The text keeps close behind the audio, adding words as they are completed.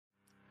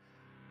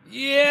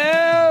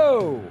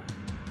Yo!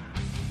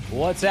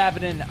 What's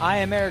happening? I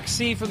am Eric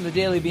C. from the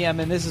Daily BM,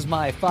 and this is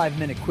my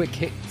 5-minute quick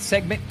hit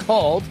segment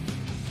called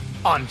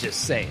I'm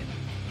Just Saying.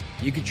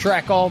 You can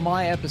track all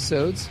my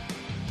episodes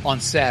on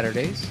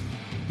Saturdays.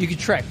 You can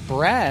track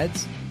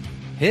Brad's.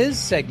 His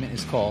segment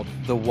is called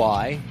The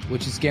Why,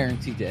 which is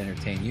guaranteed to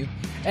entertain you.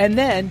 And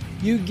then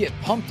you get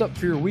pumped up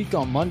for your week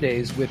on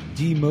Mondays with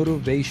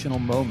demotivational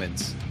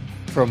moments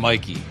from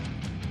Mikey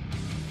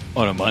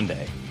on a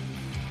Monday.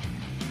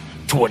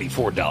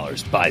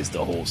 $24 buys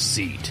the whole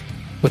seat,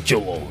 but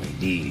you'll only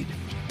need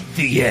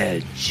the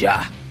edge.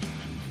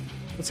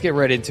 Let's get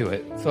right into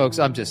it, folks.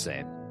 I'm just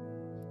saying.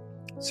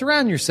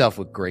 Surround yourself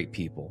with great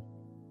people,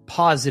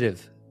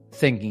 positive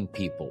thinking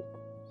people.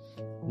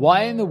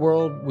 Why in the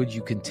world would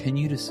you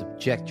continue to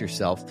subject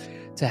yourself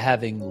to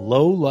having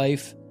low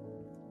life,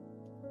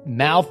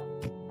 mouth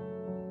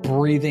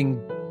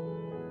breathing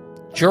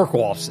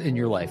jerk-offs in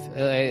your life?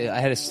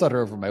 I had to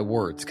stutter over my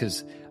words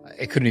because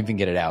I couldn't even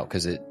get it out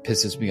because it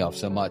pisses me off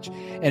so much.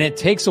 And it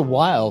takes a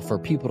while for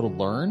people to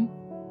learn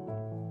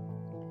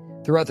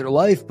throughout their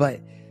life,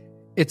 but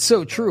it's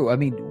so true. I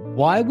mean,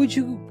 why would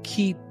you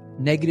keep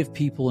negative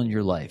people in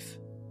your life?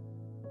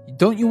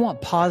 Don't you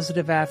want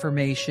positive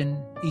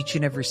affirmation each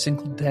and every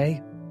single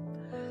day?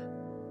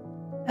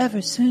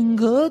 Every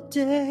single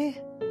day,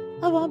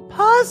 I want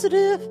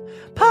positive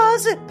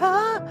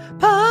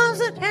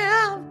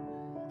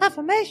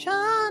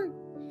affirmation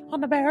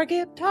on the Barry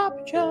Gibb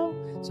Top Show.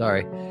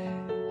 Sorry.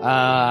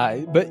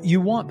 But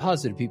you want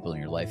positive people in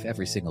your life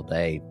every single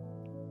day.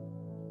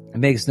 It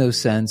makes no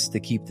sense to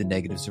keep the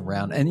negatives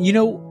around. And you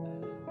know,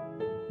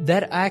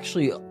 it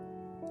actually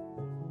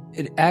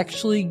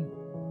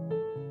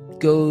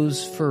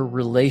goes for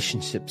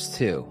relationships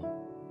too.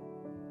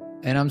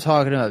 And I'm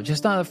talking about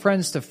just not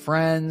friends to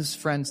friends,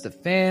 friends to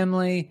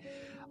family.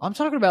 I'm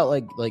talking about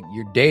like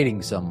you're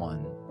dating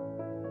someone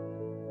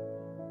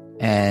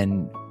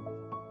and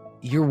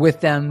you're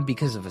with them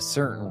because of a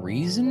certain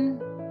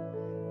reason,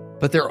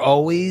 but they're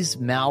always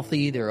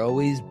mouthy, they're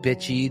always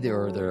bitchy,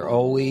 they're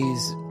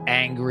always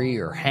angry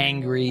or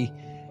hangry,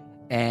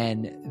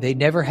 and they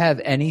never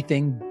have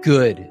anything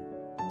good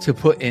to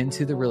put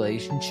into the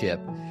relationship,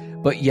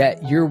 but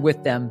yet you're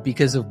with them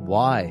because of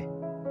why?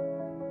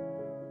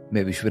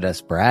 Maybe we should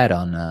ask Brad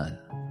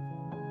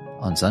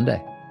on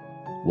Sunday.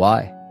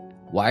 Why?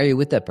 Why are you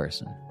with that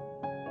person?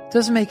 It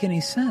doesn't make any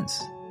sense.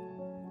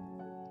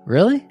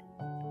 Really?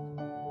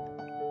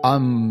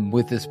 I'm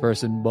with this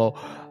person, well,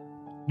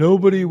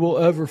 nobody will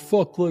ever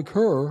fuck like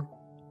her.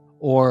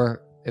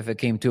 Or if it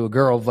came to a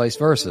girl, vice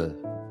versa.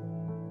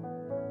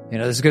 You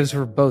know, this goes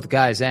for both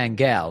guys and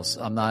gals.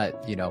 I'm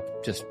not,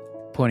 just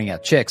pointing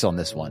out chicks on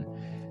this one.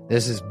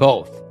 This is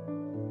both.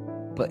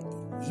 But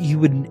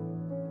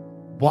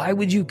why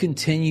would you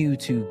continue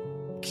to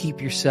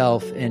keep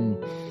yourself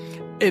in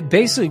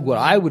basically what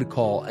I would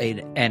call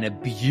an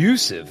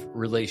abusive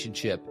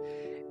relationship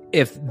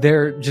if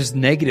they're just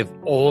negative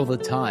all the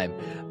time?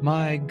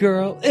 My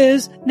girl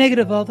is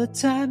negative all the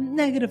time,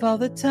 negative all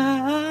the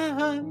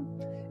time.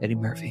 Eddie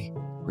Murphy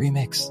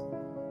remix.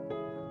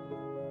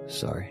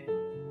 Sorry.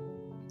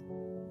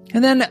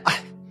 And then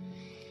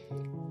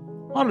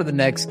on to the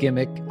next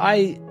gimmick.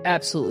 I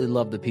absolutely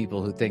love the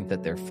people who think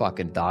that they're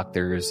fucking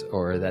doctors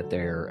or that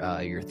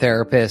they're your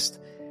therapist.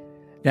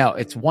 Now,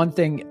 it's one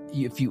thing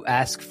if you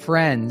ask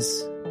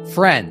friends,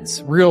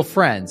 real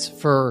friends,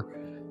 for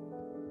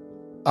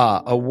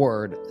a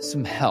word,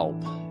 some help.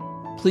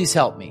 Please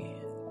help me.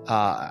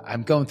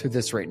 I'm going through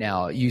this right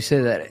now. You say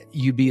that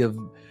you be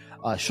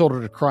a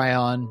shoulder to cry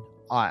on.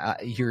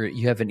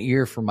 You have an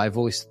ear for my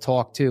voice to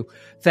talk to.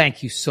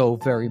 Thank you so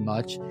very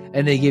much.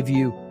 And they give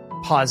you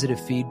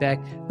positive feedback.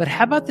 But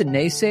how about the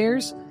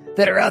naysayers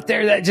that are out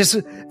there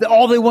that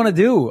all they want to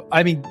do?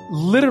 I mean,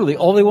 literally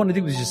all they want to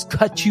do is just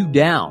cut you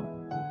down.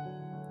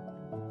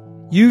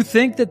 You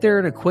think that they're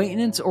an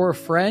acquaintance or a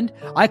friend?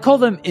 I call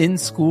them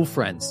in-school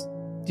friends.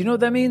 Do you know what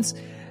that means?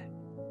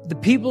 The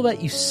people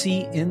that you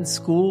see in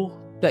school,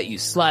 that you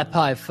slap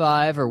high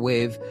five or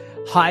wave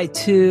hi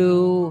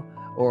to,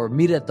 or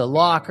meet at the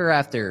locker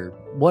after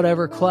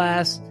whatever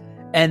class,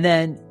 and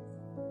then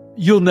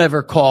you'll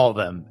never call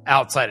them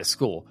outside of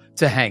school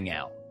to hang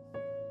out.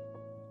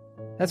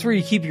 That's where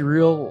you keep your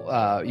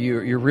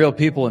real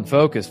people in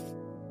focus,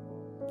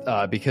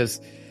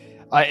 because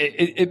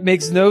it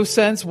makes no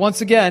sense,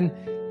 once again,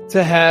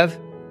 to have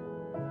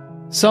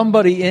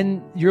somebody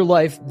in your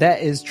life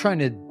that is trying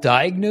to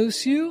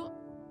diagnose you.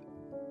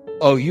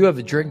 Oh, you have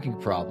a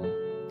drinking problem.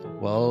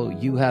 Well,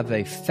 you have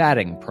a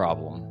fatting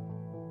problem.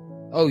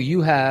 Oh,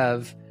 you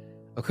have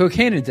a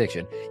cocaine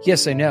addiction.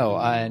 Yes, I know.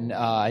 And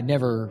I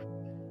never...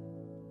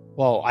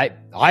 Well,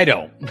 I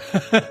don't.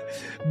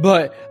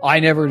 But I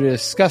never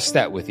discussed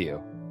that with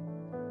you.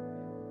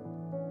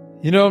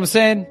 You know what I'm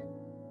saying?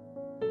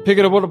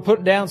 Picking up what I'm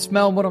putting down,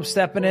 smelling what I'm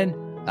stepping in.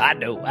 I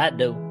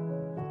do.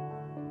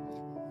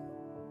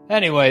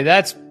 Anyway,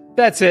 that's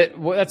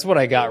it. That's what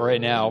I got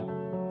right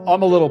now.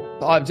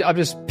 I'm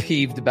just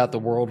peeved about the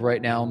world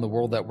right now and the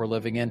world that we're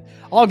living in.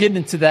 I'll get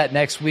into that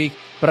next week,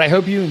 but I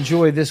hope you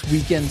enjoy this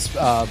weekend's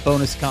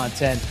bonus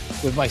content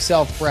with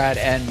myself, Brad,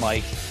 and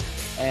Mike.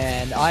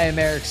 And I am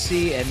Eric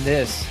C., and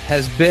this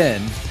has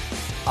been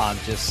I'm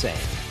Just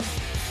Saying.